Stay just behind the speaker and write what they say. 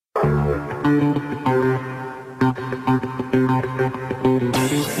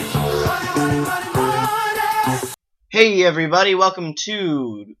Hey everybody, welcome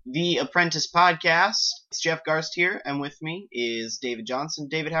to the Apprentice podcast. It's Jeff Garst here, and with me is David Johnson.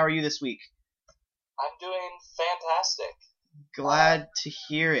 David, how are you this week? I'm doing fantastic. Glad to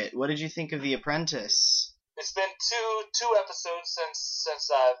hear it. What did you think of the Apprentice? It's been two episodes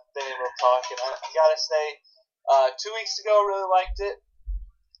since I've been able to talk, and I gotta say, 2 weeks ago really liked it.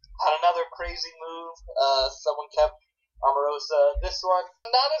 Had another crazy move. Someone kept Omarosa. This one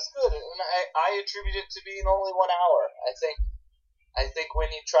not as good, and I attribute it to being only 1 hour. I think when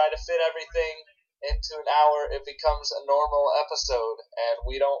you try to fit everything into an hour, it becomes a normal episode, and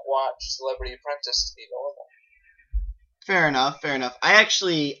we don't watch Celebrity Apprentice to be normal. Fair enough.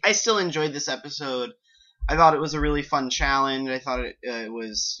 I still enjoyed this episode. I thought it was a really fun challenge. I thought it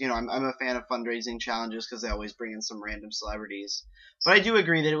was, I'm a fan of fundraising challenges because they always bring in some random celebrities. But I do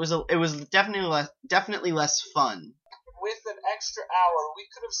agree that it was definitely less fun. With an extra hour, we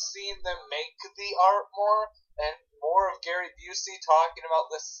could have seen them make the art more, and more of Gary Busey talking about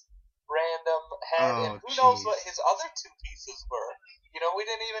this random head, and who knows what his other two pieces were. We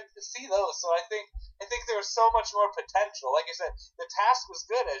didn't even see those, so I think there was so much more potential. Like I said, the task was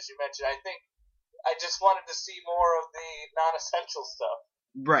good, as you mentioned. I think I just wanted to see more of the non-essential stuff.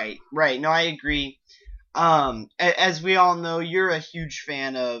 Right. No, I agree. As we all know, you're a huge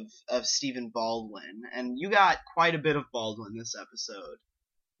fan of Stephen Baldwin, and you got quite a bit of Baldwin this episode.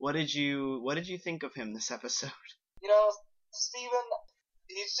 What did you think of him this episode? Stephen,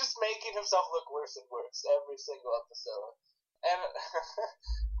 he's just making himself look worse and worse every single episode. And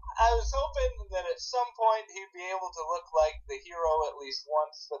I was hoping that at some point he'd be able to look like the hero at least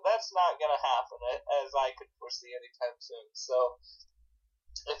once, but that's not going to happen, as I could foresee anytime soon. So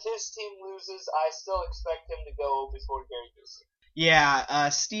if his team loses, I still expect him to go before Gary Busey. Yeah,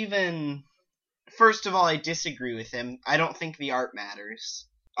 Stephen, first of all, I disagree with him. I don't think the art matters.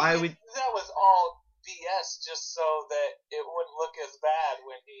 That was all BS just so that it wouldn't look as bad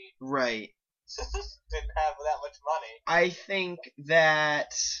when he didn't have that much money. I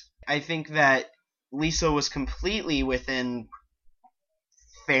think that Lisa was completely within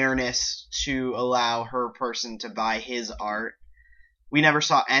fairness to allow her person to buy his art. We never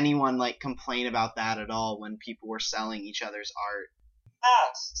saw anyone complain about that at all when people were selling each other's art.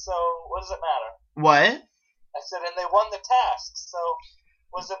 So what does it matter? What? I said, and they won the task, so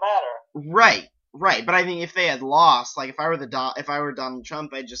what does it matter? Right. But I think if they had lost, if I were Donald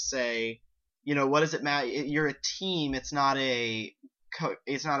Trump, I'd just say, what does it matter? You're a team. It's not an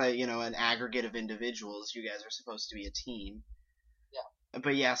aggregate of individuals. You guys are supposed to be a team.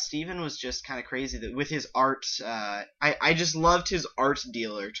 But yeah, Stephen was just kind of crazy that with his art. I just loved his art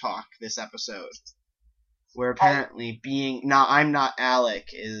dealer talk this episode, where apparently I'm not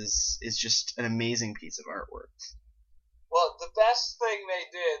Alec is just an amazing piece of artwork. Well, the best thing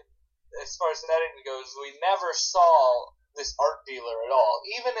they did, as far as editing goes, we never saw this art dealer at all.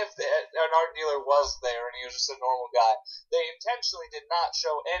 Even if an art dealer was there and he was just a normal guy, they intentionally did not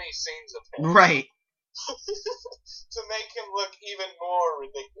show any scenes of him. Right. To make him look even more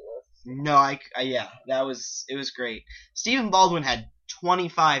ridiculous. No, it was great. Stephen Baldwin had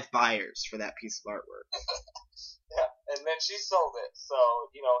 25 buyers for that piece of artwork. Yeah, and then she sold it, so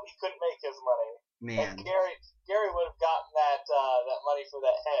he couldn't make his money. Man, and Gary would have gotten that money for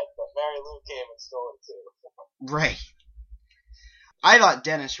that head, but Mary Lou came and stole it too. Right. I thought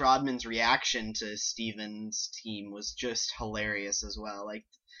Dennis Rodman's reaction to Stephen's team was just hilarious as well.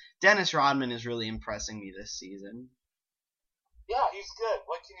 Dennis Rodman is really impressing me this season. Yeah, he's good.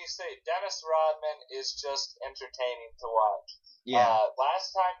 What can you say? Dennis Rodman is just entertaining to watch. Yeah.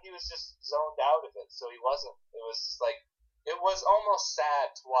 Last time he was just zoned out of it, so he wasn't. It was almost sad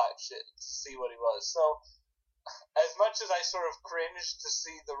to watch it, to see what he was. So, as much as I sort of cringed to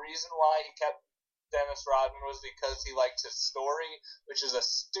see the reason why he kept Dennis Rodman was because he liked his story, which is a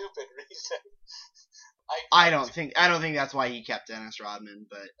stupid reason. I don't think that's why he kept Dennis Rodman,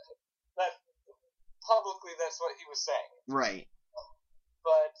 but publicly that's what he was saying. Right.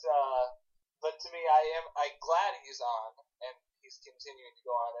 But to me, I'm glad he's on and he's continuing to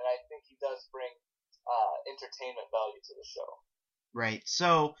go on, and I think he does bring entertainment value to the show. Right.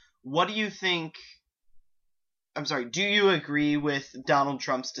 So, what do you think? I'm sorry. Do you agree with Donald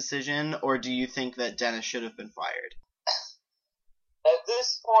Trump's decision, or do you think that Dennis should have been fired? At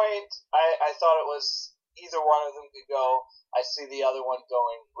this point, I thought it was either one of them could go. I see the other one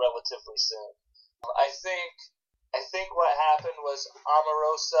going relatively soon. I think what happened was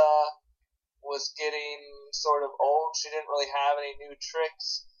Omarosa was getting sort of old. She didn't really have any new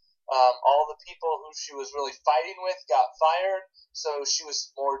tricks. All the people who she was really fighting with got fired, so she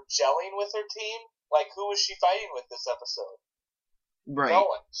was more gelling with her team. Who was she fighting with this episode? Right. No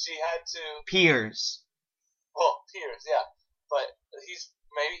one. She had to... Peers. Well, Piers, yeah, but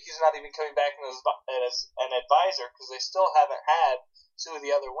maybe he's not even coming back as an advisor because they still haven't had two of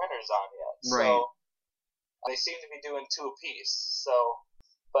the other winners on yet. Right. So they seem to be doing two apiece. So,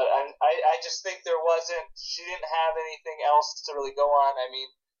 but I just think she didn't have anything else to really go on. I mean,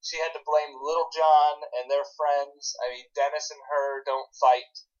 she had to blame Little John and their friends. I mean, Dennis and her don't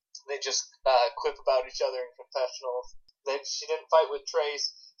fight. They just quip about each other in confessionals. She didn't fight with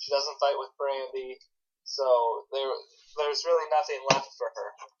Trace. She doesn't fight with Brandy. So there's really nothing left for her.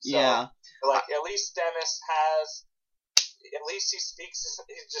 So, yeah. Like, at least Dennis has... At least he speaks,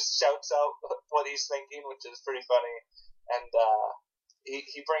 he just shouts out what he's thinking, which is pretty funny. And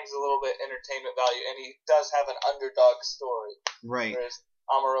he brings a little bit entertainment value, and he does have an underdog story. Right. Whereas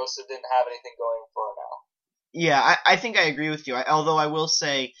Omarosa didn't have anything going for her now. Yeah, I think I agree with you. Although I will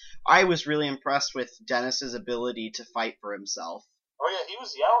say, I was really impressed with Dennis's ability to fight for himself. Oh yeah, he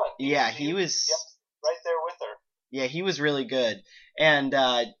was yelling. He was right there with her. Yeah, he was really good. And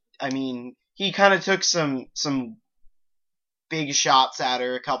I mean, he kind of took some big shots at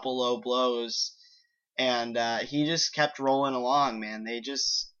her, a couple low blows, and he just kept rolling along, man.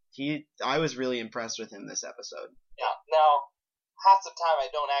 I was really impressed with him this episode. Yeah. Now, half the time I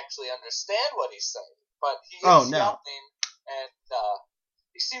don't actually understand what he's saying, but he is yelling, and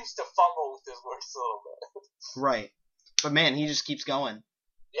he seems to fumble with his words a little bit. Right. But man, he just keeps going.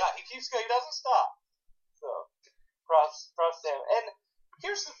 Yeah, he keeps going. He doesn't stop. So, props to him. And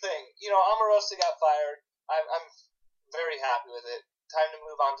here's the thing. Omarosa got fired. I'm very happy with it. Time to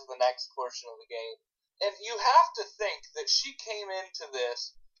move on to the next portion of the game. And you have to think that she came into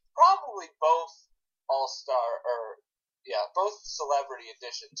this probably both both celebrity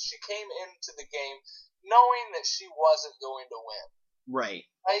editions. She came into the game knowing that she wasn't going to win. Right.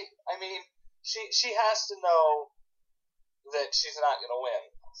 I mean, she has to know that she's not going to win.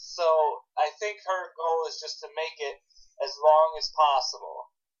 So I think her goal is just to make it as long as possible.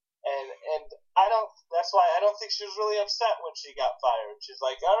 And that's why I don't think she was really upset when she got fired. She's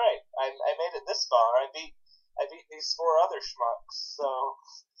like, all right, I made it this far. I beat these four other schmucks. So.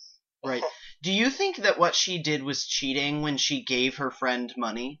 Right. Do you think that what she did was cheating when she gave her friend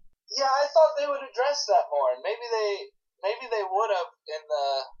money? Yeah, I thought they would address that more, and maybe they would have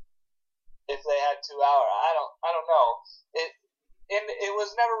if they had 2 hours. I don't know. It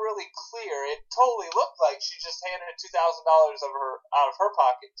was never really clear. It totally looked like she just handed $2,000 out of her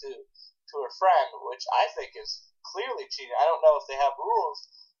pocket to her friend, which I think is clearly cheating. I don't know if they have rules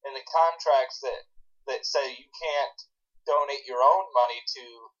in the contracts that say you can't donate your own money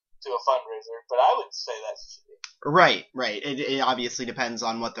to a fundraiser, but I would say that's cheating. Right. It obviously depends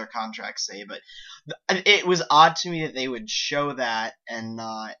on what their contracts say, but it was odd to me that they would show that and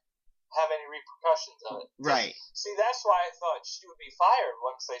not have any repercussions of it. Right. See, that's why I thought she would be fired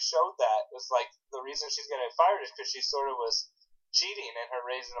once they showed that. It was like, the reason she's going to get fired is because she sort of was cheating in her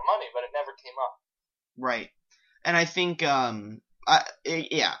raising the money, but it never came up. Right. And I think,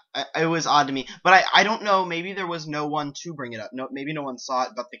 it was odd to me. But I don't know, maybe there was no one to bring it up. Maybe no one saw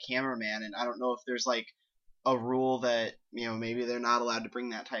it but the cameraman, and I don't know if there's, like, a rule that, maybe they're not allowed to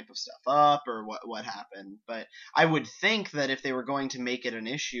bring that type of stuff up, or what happened. But I would think that if they were going to make it an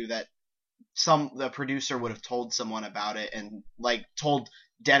issue, that the producer would have told someone about it, and like told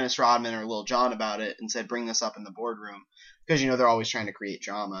Dennis Rodman or Lil Jon about it and said, bring this up in the boardroom, because they're always trying to create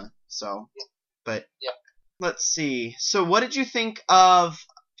drama. So, but yeah. Let's see. So what did you think of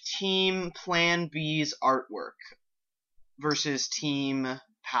Team Plan B's artwork versus Team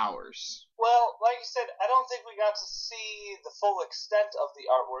Powers? Well, like you said, I don't think we got to see the full extent of the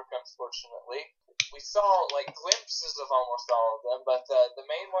artwork, unfortunately. We saw, glimpses of almost all of them, but the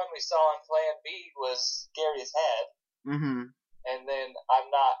main one we saw on Plan B was Gary's head. Mm-hmm. And then I'm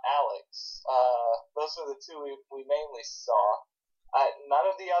Not Alex. Those were the two we mainly saw. None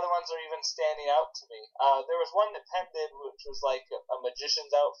of the other ones are even standing out to me. There was one that Penn did, which was like a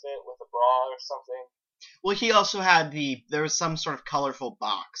magician's outfit with a bra or something. Well, he also had there was some sort of colorful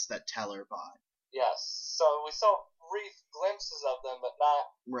box that Teller bought. Yes. So we saw brief glimpses of them, but not...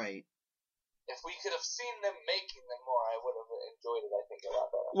 Right. If we could have seen them making them more, I would have enjoyed it, I think, a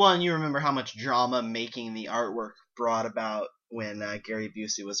lot better. Well, and you remember how much drama making the artwork brought about when Gary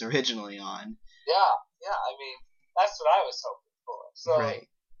Busey was originally on. Yeah, I mean, that's what I was hoping for. So, right.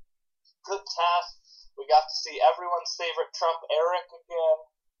 Good task. We got to see everyone's favorite Trump, Eric, again.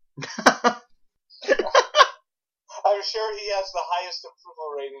 I'm sure he has the highest approval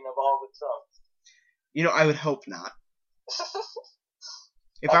rating of all the Trumps. I would hope not.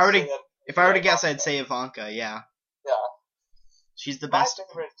 If I were to guess, I'd say Ivanka. Yeah. Yeah. She's the best. My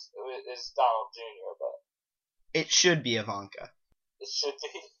favorite is Donald Jr., but it should be Ivanka. It should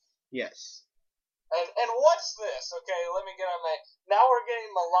be. Yes. And what's this? Okay, let me get on my... Now we're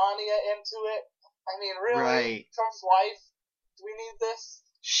getting Melania into it. I mean, really? Right. Trump's wife? Do we need this?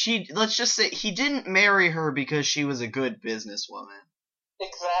 Let's just say, he didn't marry her because she was a good businesswoman.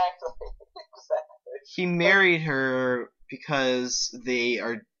 Exactly. He married her because they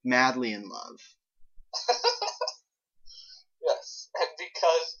are madly in love. Yes, and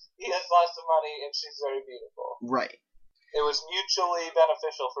because he has lots of money and she's very beautiful. Right. It was mutually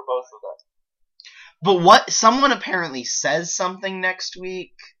beneficial for both of them. But someone apparently says something next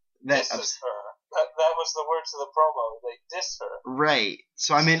week that Disses her. That was the words of the promo. They diss her. Right.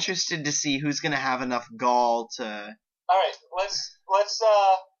 So I'm interested to see who's gonna have enough gall to. All right, let's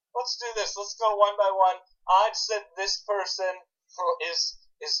do this. Let's go one by one. Odds that this person is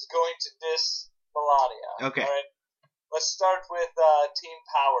going to diss Melania. Okay. All right. Let's start with Team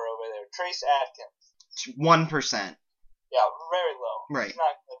Power over there. Trace Adkins. 1%. Yeah, very low. Right. He's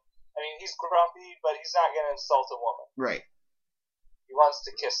not. I mean, he's grumpy, but he's not going to insult a woman. Right. He wants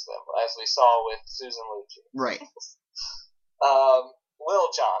to kiss them, as we saw with Susan Lucci. Right. Lil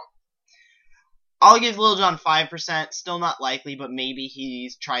Jon. I'll give Lil Jon 5%. Still not likely, but maybe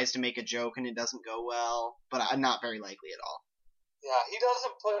he tries to make a joke and it doesn't go well. But not very likely at all. Yeah, he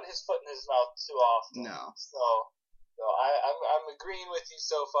doesn't put his foot in his mouth too often. No. So I'm agreeing with you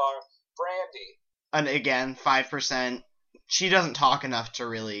so far. Brandy. And again, 5%. She doesn't talk enough to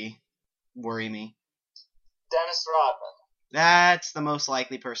really worry me. Dennis Rodman. That's the most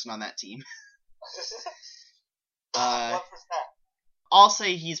likely person on that team. 1%. I'll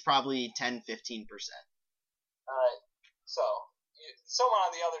say he's probably 10-15%. Alright. So, someone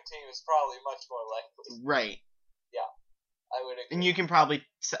on the other team is probably much more likely. Right. Yeah. I would agree. And you can probably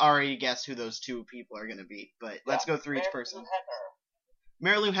already guess who those two people are going to be. But let's go through each person.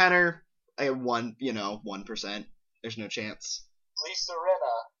 Mary Lou Henner, 1%. There's no chance. Lisa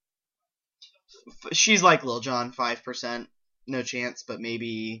Rinna. She's like Lil Jon, 5%. No chance, but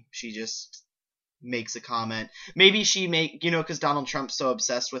maybe she just makes a comment. Maybe she because Donald Trump's so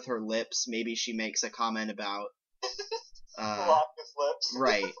obsessed with her lips, maybe she makes a comment about Melania's lips.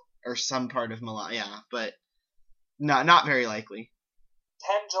 Right, or some part of Melania. Yeah, but not very likely.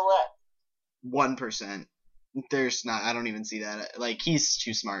 Ken Gillette. 1%. There's not. I don't even see that. Like, he's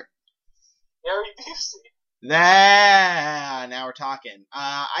too smart. Gary Busey. Now we're talking.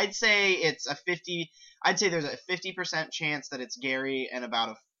 I'd say it's I'd say there's a 50% chance that it's Gary and about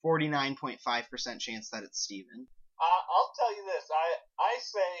a 49.5% chance that it's Steven. I'll tell you this. I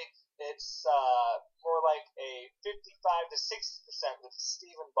say it's more like a 55 to 60% with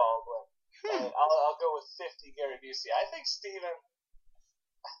Stephen Baldwin. And I'll go with 50 Gary Busey. I think Steven's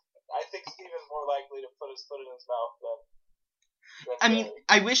more likely to put his foot in his mouth than I mean,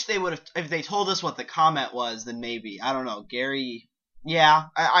 I wish they would have. If they told us what the comment was, then maybe. I don't know. Gary. Yeah,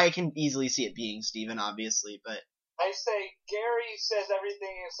 I can easily see it being Steven, obviously, but. I say Gary says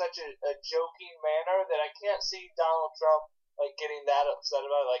everything in such a joking manner that I can't see Donald Trump getting that upset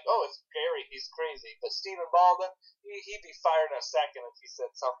about it. Like, oh, it's Gary, he's crazy. But Stephen Baldwin, he'd be fired in a second if he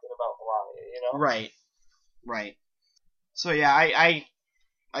said something about Melania, you know? Right. So yeah,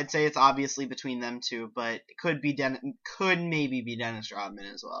 I'd say it's obviously between them two, but it could maybe be Dennis Rodman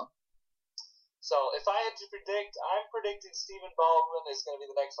as well. So if I had to predict, I'm predicting Stephen Baldwin is going to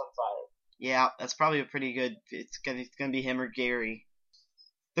be the next one fired. Yeah, that's probably a pretty good. It's gonna be him or Gary.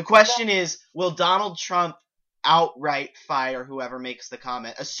 The question is, will Donald Trump outright fire whoever makes the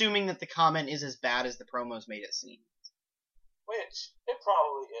comment, assuming that the comment is as bad as the promos made it seem? Which it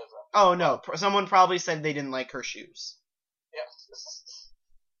probably isn't. Oh no, someone probably said they didn't like her shoes. Yes.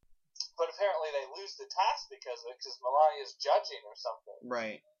 But apparently they lose the task because of it, because Melania's judging or something.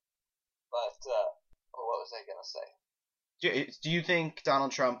 Right. But, what was I going to say? Do you think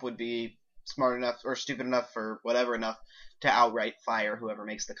Donald Trump would be smart enough or stupid enough or whatever enough to outright fire whoever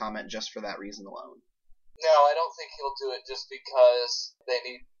makes the comment just for that reason alone? No, I don't think he'll do it just because they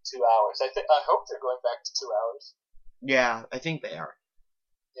need 2 hours. I hope they're going back to 2 hours. Yeah, I think they are.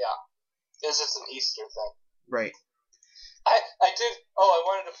 Yeah. It's just an Easter thing. Right. I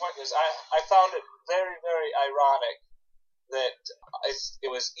wanted to point this. I found it very, very ironic that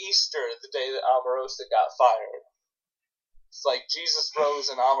it was Easter the day that Omarosa got fired. It's like Jesus rose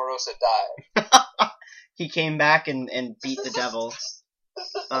and Omarosa died. He came back and beat the devil.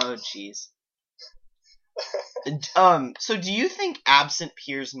 Oh, jeez. So do you think absent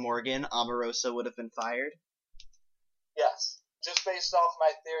Piers Morgan, Omarosa would have been fired? Yes. Just based off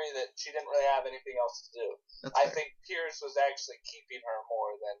my theory that she didn't really have anything else to do. I think Piers was actually keeping her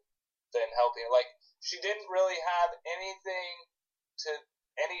more than helping. Like, she didn't really have anything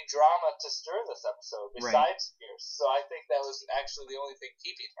any drama to stir this episode besides Pierce. So I think that was actually the only thing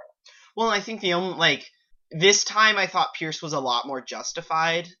keeping her. Well, I think the only, this time I thought Pierce was a lot more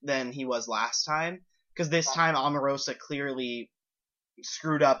justified than he was last time. Because this time Omarosa clearly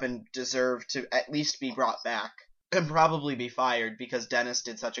screwed up and deserved to at least be brought back. And probably be fired because Dennis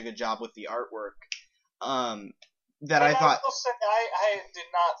did such a good job with the artwork. That I thought... I did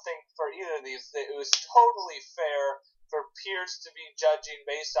not think for either of these that it was totally fair for Pierce to be judging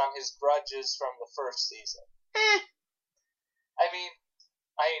based on his grudges from the first season. I mean,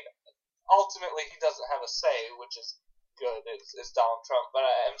 ultimately he doesn't have a say, which is good. It's Donald Trump, but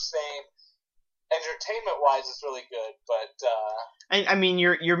I'm saying entertainment-wise, it's really good. But I mean,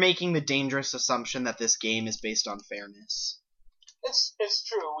 you're making the dangerous assumption that this game is based on fairness. It's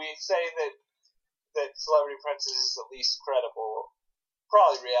true. We say that Celebrity Apprentice is the least credible,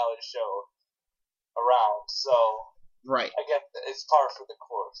 probably reality show around. So right, I guess it's par for the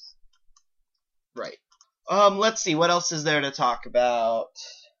course. Right. Let's see. What else is there to talk about?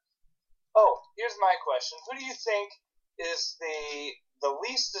 Oh, here's my question. Who do you think is the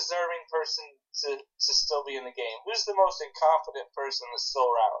least deserving person to still be in the game? Who's the most incompetent person that's still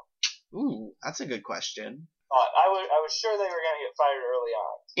around? Ooh, that's a good question. I was sure they were going to get fired early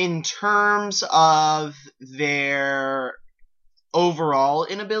on. In terms of their overall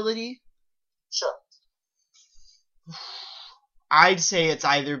inability? Sure. I'd say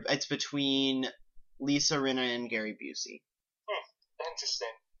it's between Lisa Rinna and Gary Busey.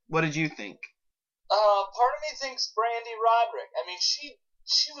 Interesting. What did you think? Part of me thinks Brandy Roderick. I mean,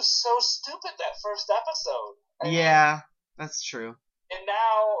 she was so stupid that first episode. Yeah, that's true. And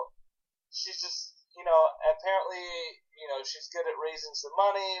now she's just, apparently, she's good at raising some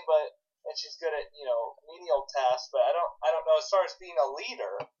money, and she's good at, menial tasks, but I don't know, as far as being a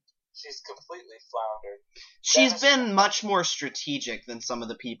leader, she's completely floundered. She's been much more strategic than some of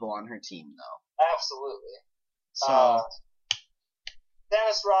the people on her team, though. Absolutely. So...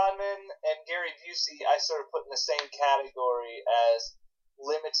 Dennis Rodman and Gary Busey, I sort of put in the same category as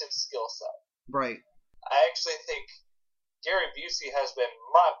limited skill set. Right. I actually think Gary Busey has been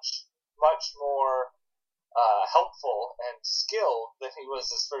much, much more helpful and skilled than he was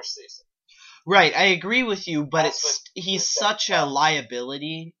this first season. Right, I agree with you, but he's such a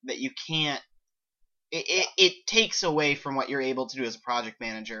liability that you can't... It takes away from what you're able to do as a project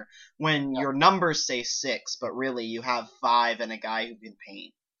manager when your numbers say 6, but really you have 5 and a guy who can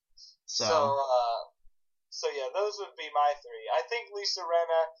paint. So yeah, those would be my 3. I think Lisa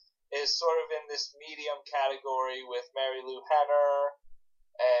Rinna is sort of in this medium category with Mary Lou Henner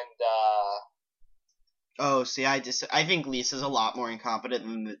and I think Lisa's a lot more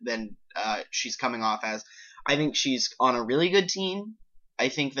incompetent than she's coming off as. I think she's on a really good team. I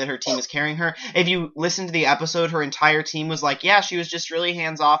think that her team is carrying her. If you listen to the episode, her entire team was like, yeah, she was just really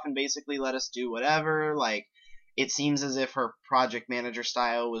hands-off and basically let us do whatever. Like, it seems as if her project manager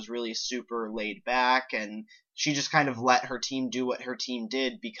style was really super laid back, and she just kind of let her team do what her team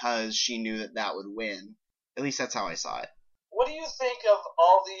did because she knew that would win. At least that's how I saw it. What do you think of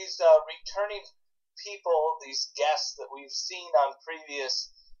all these returning people, these guests that we've seen on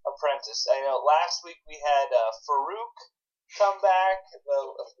previous Apprentice? I know last week we had Farouk come back, the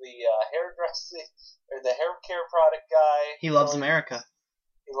hairdressing or the hair care product guy. He loves America.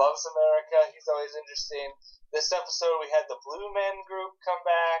 He loves America. He's always interesting. This episode we had the Blue Man Group come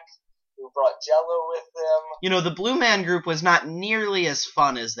back, who brought Jello with them. The Blue Man Group was not nearly as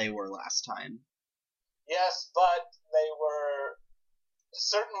fun as they were last time. Yes, but they were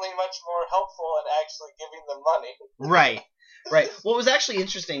certainly much more helpful in actually giving them money. Right. Well, it was actually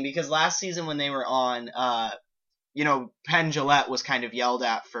interesting because last season when they were on, Penn Jillette was kind of yelled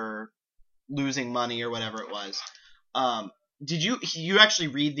at for losing money or whatever it was. Did you actually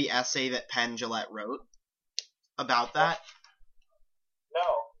read the essay that Penn Jillette wrote about that? No.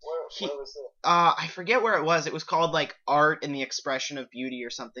 Where was it? I forget where it was. It was called, Art and the Expression of Beauty or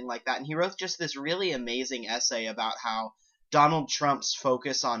something like that. And he wrote just this really amazing essay about how Donald Trump's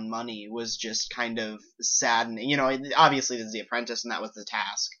focus on money was just kind of saddening. Obviously this is The Apprentice and that was the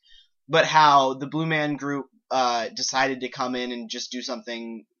task. But how the Blue Man Group decided to come in and just do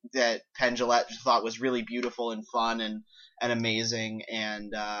something that Penn Jillette thought was really beautiful and fun and amazing,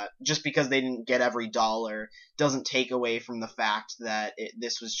 and just because they didn't get every dollar doesn't take away from the fact that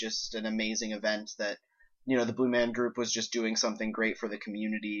this was just an amazing event that the Blue Man Group was just doing something great for the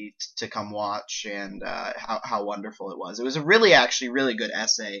community to come watch, and how wonderful it was. It was a actually really good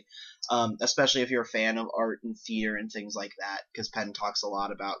essay, especially if you're a fan of art and theater and things like that, because Penn talks a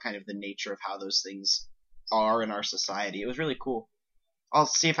lot about kind of the nature of how those things are in our society. It was really cool. I'll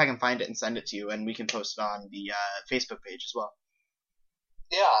see if I can find it and send it to you, and we can post it on the Facebook page as well.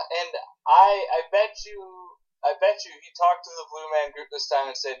 Yeah, and I bet you he talked to the Blue Man Group this time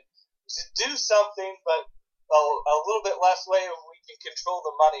and said, do something, but a little bit less way if we can control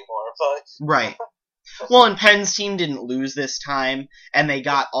the money more. But Right. Well, and Penn's team didn't lose this time, and they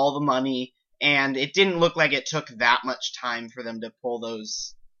got all the money, and it didn't look like it took that much time for them to pull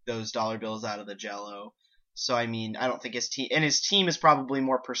those dollar bills out of the Jello. So I mean, I don't think his team is probably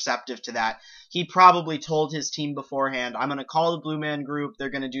more perceptive to that. He probably told his team beforehand, "I'm gonna call the Blue Man Group. They're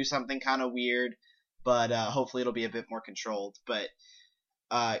gonna do something kind of weird, but hopefully it'll be a bit more controlled." But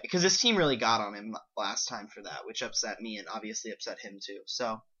because his team really got on him last time for that, which upset me and obviously upset him too.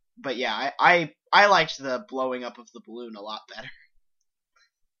 So, but yeah, I liked the blowing up of the balloon a lot better.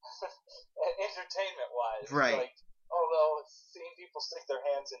 entertainment-wise, Right. like, although seeing people stick their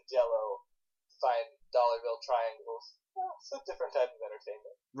hands in Jello, find dollar bill triangles, it's a different type of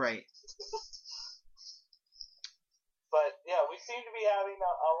entertainment. Right. But yeah, we seem to be having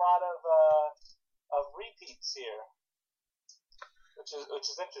a lot of repeats here, which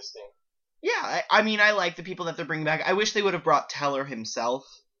is interesting. Yeah, I mean, I like the people that they're bringing back. I wish they would have brought Teller himself.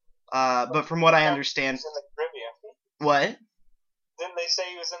 But from what I understand, he was in the Caribbean. What? Didn't they say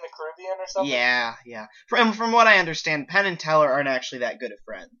he was in the Caribbean or something? Yeah. From what I understand, Penn and Teller aren't actually that good of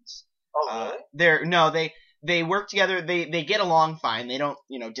friends. Oh, really? They work together. They get along fine. They don't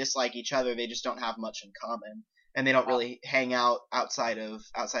dislike each other. They just don't have much in common, and they don't really hang out outside of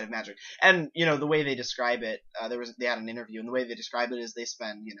Magic. And the way they describe it, they had an interview, and the way they describe it is they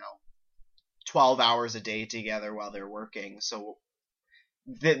spend 12 hours a day together while they're working. So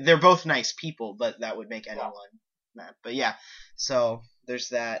they're both nice people, but that would make anyone mad. But yeah, so there's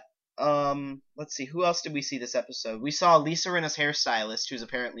that. Let's see, who else did we see this episode? We saw Lisa Rinna's hairstylist, who's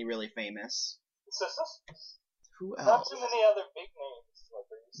apparently really famous. Who else? Not too many other big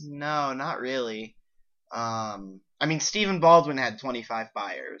names. No, not really. I mean, Stephen Baldwin had 25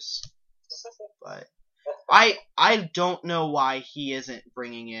 buyers, but I don't know why he isn't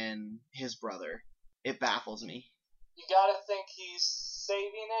bringing in his brother. It baffles me. You gotta think he's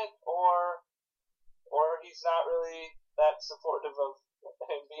saving it, or he's not really that supportive of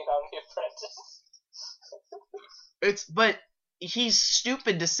him being on The Apprentice. But he's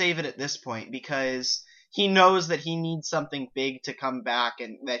stupid to save it at this point because he knows that he needs something big to come back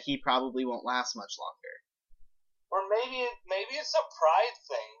and that he probably won't last much longer. Or maybe it's a pride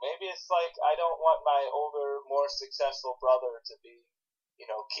thing. Maybe it's like, I don't want my older, more successful brother to be,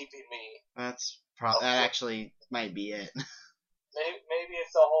 keeping me. That actually might be it. Maybe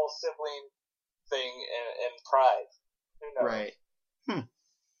it's a whole sibling thing and pride. Who knows? Right.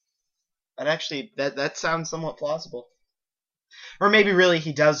 That sounds somewhat plausible. Or maybe really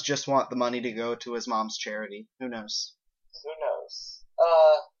he does just want the money to go to his mom's charity. Who knows?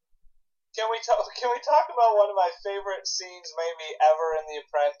 Can we talk about one of my favorite scenes maybe ever in The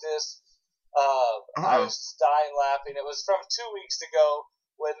Apprentice? I was dying laughing. It was from 2 weeks ago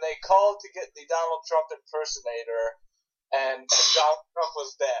when they called to get the Donald Trump impersonator, and Donald Trump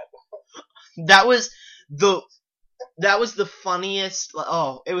was dead. That was the funniest.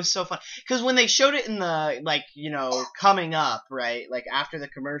 Oh, it was so fun because when they showed it in the coming up, right, like after the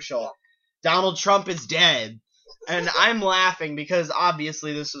commercial, Donald Trump is dead. And I'm laughing because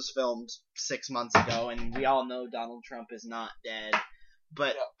obviously this was filmed 6 months ago, and we all know Donald Trump is not dead.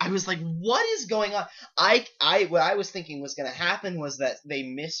 But I was like, what is going on? What I was thinking was going to happen was that they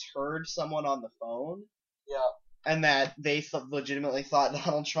misheard someone on the phone. Yeah. And that they legitimately thought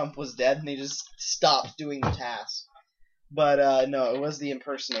Donald Trump was dead, and they just stopped doing the task. But no, it was the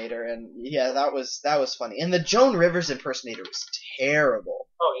impersonator, and yeah, that was funny. And the Joan Rivers impersonator was terrible.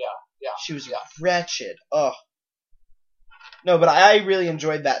 Oh yeah. She was wretched. Oh. No, but I really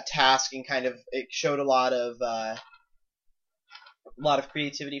enjoyed that task, and kind of it showed a lot of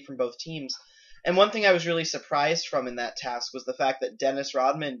creativity from both teams. And one thing I was really surprised from in that task was the fact that Dennis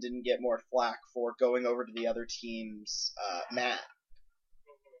Rodman didn't get more flack for going over to the other team's mat,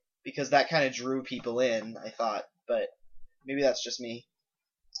 because that kind of drew people in, I thought. But maybe that's just me.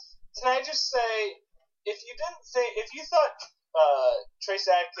 Can I just say, if you thought Trace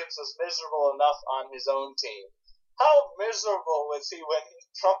Adkins was miserable enough on his own team, how miserable was he when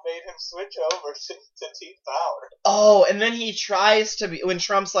Trump made him switch over to Team Power? Oh, and then he tries to be, when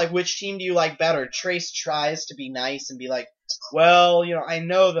Trump's like, which team do you like better? Trace tries to be nice and be like, well, I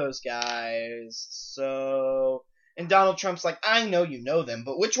know those guys, so... And Donald Trump's like, I know you know them,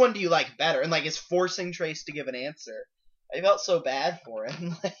 but which one do you like better? And is forcing Trace to give an answer. I felt so bad for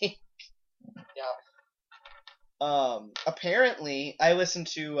him. Yeah. Apparently, I listen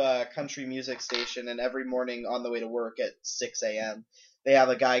to a country music station, and every morning on the way to work at 6 a.m., they have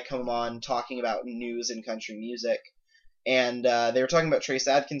a guy come on talking about news in country music. And they were talking about Trace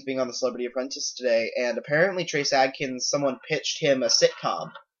Adkins being on the Celebrity Apprentice today, and apparently Trace Adkins, someone pitched him a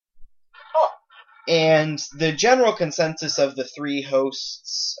sitcom. Huh. And the general consensus of the three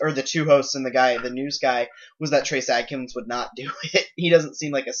hosts, or the two hosts and the news guy, was that Trace Adkins would not do it. He doesn't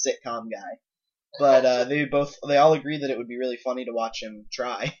seem like a sitcom guy. But they all agree that it would be really funny to watch him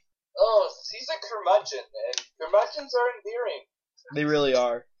try. Oh, he's a curmudgeon, and curmudgeons are endearing. They really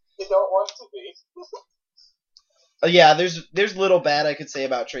are. They don't want to be. Yeah, there's little bad I could say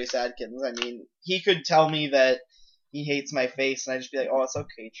about Trace Adkins. I mean, he could tell me that he hates my face, and I'd just be like, oh, it's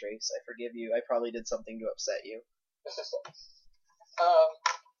okay, Trace. I forgive you. I probably did something to upset you.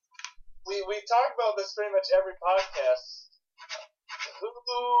 We talk about this pretty much every podcast. Who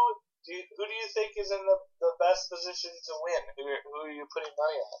do you think is in the best position to win? Who are you putting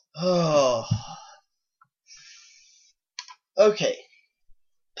money on? Oh. Okay.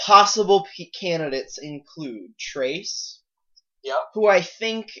 Possible candidates include Trace. Yep. Who I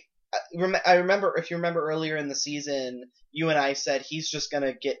think... I remember, if you remember earlier in the season, you and I said he's just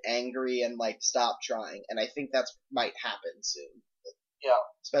gonna get angry and, stop trying. And I think that might happen soon. Yeah.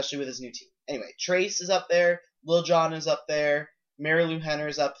 Especially with his new team. Anyway, Trace is up there. Lil Jon is up there. Mary Lou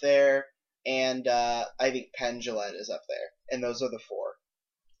Henner's up there. And I think Penn Jillette is up there. And those are the four.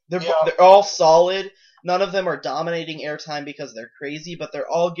 They're all solid. None of them are dominating airtime because they're crazy, but they're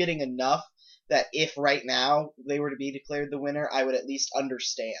all getting enough that if right now they were to be declared the winner, I would at least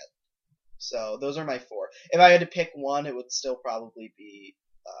understand. So those are my four. If I had to pick one, it would still probably be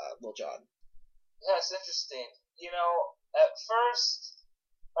Lil Jon. Yeah, it's interesting. At first,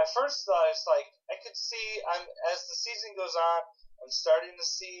 my first thought is I could see as the season goes on, I'm starting to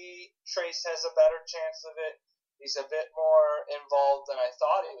see Trace has a better chance of it. He's a bit more involved than I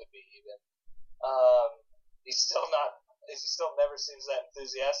thought he would be. Even he still never seems that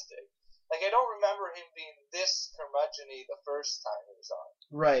enthusiastic. I don't remember him being this curmudgeon-y the first time he was on.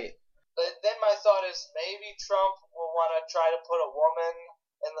 Right. But then my thought is maybe Trump will want to try to put a woman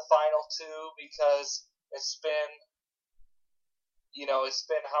in the final two because it's been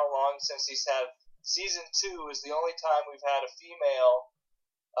how long since he's had season 2 is the only time we've had a female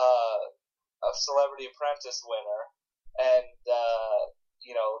Celebrity Apprentice winner, and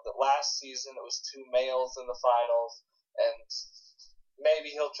the last season it was 2 males in the finals, and maybe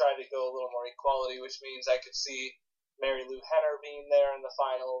he'll try to go a little more equality, which means I could see Mary Lou Henner being there in the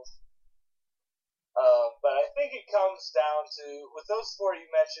finals. But I think it comes down to, with those 4 you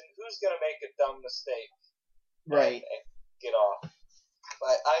mentioned, who's going to make a dumb mistake, right, and get off.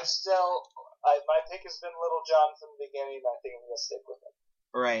 But my pick has been Lil Jon from the beginning. I think I'm going to stick with him.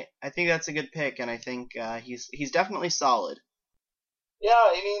 Right. I think that's a good pick, and I think he's definitely solid. Yeah,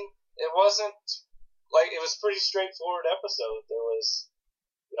 I mean, it wasn't it was a pretty straightforward episode. There was,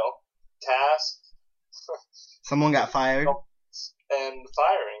 task. Someone got fired. And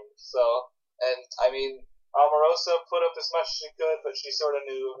firing. So, and I mean, Omarosa put up as much as she could, but she sort of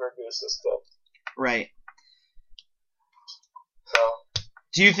knew her goose was cooked. Right. So.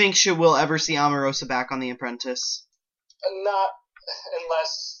 Do you think we'll ever see Omarosa back on The Apprentice? Not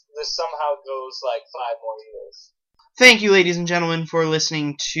unless this somehow goes 5 more years. Thank you, ladies and gentlemen, for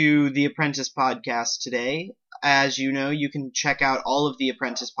listening to The Apprentice podcast today. As you know, you can check out all of The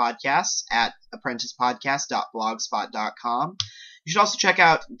Apprentice podcasts at apprenticepodcast.blogspot.com. You should also check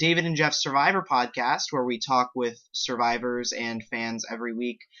out David and Jeff's Survivor podcast, where we talk with survivors and fans every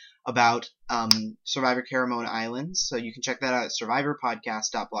week about Survivor Caramon Islands. So you can check that out at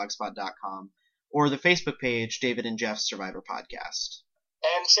survivorpodcast.blogspot.com or the Facebook page, David and Jeff's Survivor Podcast.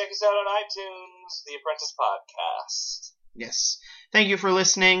 And check us out on iTunes, The Apprentice Podcast. Yes. Thank you for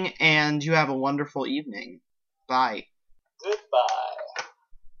listening, and you have a wonderful evening. Bye. Goodbye.